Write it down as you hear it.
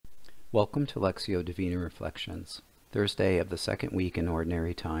Welcome to Lectio Divina Reflections, Thursday of the second week in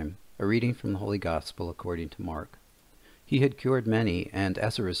Ordinary Time, a reading from the Holy Gospel according to Mark. He had cured many, and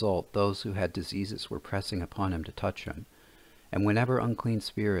as a result, those who had diseases were pressing upon him to touch him. And whenever unclean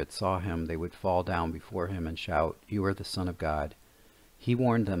spirits saw him, they would fall down before him and shout, "You are the Son of God." He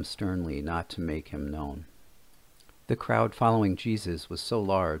warned them sternly not to make him known. The crowd following Jesus was so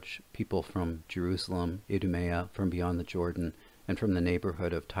large, people from Jerusalem, Idumea, from beyond the Jordan, and from the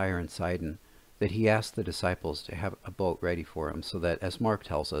neighborhood of Tyre and Sidon, that he asked the disciples to have a boat ready for him, so that, as Mark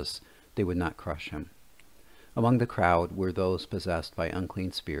tells us, they would not crush him. Among the crowd were those possessed by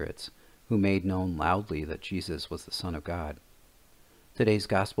unclean spirits, who made known loudly that Jesus was the Son of God. Today's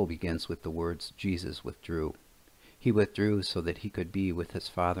Gospel begins with the words, "Jesus withdrew." He withdrew so that he could be with his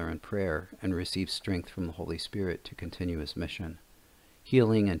Father in prayer and receive strength from the Holy Spirit to continue his mission.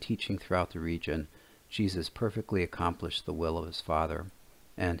 Healing and teaching throughout the region, Jesus perfectly accomplished the will of his Father,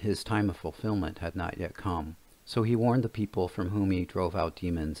 and his time of fulfillment had not yet come. So he warned the people from whom he drove out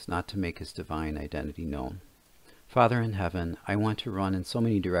demons not to make his divine identity known. Father in heaven, I want to run in so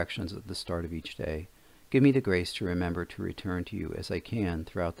many directions at the start of each day. Give me the grace to remember to return to you as I can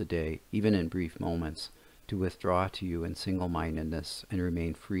throughout the day, even in brief moments, to withdraw to you in single-mindedness and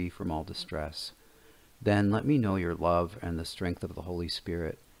remain free from all distress. Then let me know your love and the strength of the Holy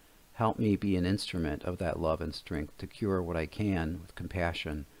Spirit. Help me be an instrument of that love and strength to cure what I can with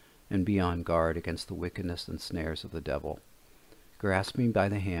compassion and be on guard against the wickedness and snares of the devil. Grasp me by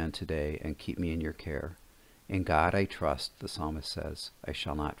the hand today and keep me in your care. In God I trust, the psalmist says, I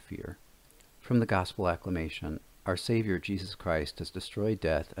shall not fear. From the Gospel Acclamation, our Savior Jesus Christ has destroyed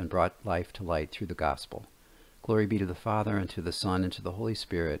death and brought life to light through the Gospel. Glory be to the Father, and to the Son, and to the Holy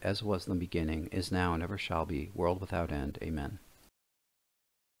Spirit, as was in the beginning, is now, and ever shall be, world without end. Amen.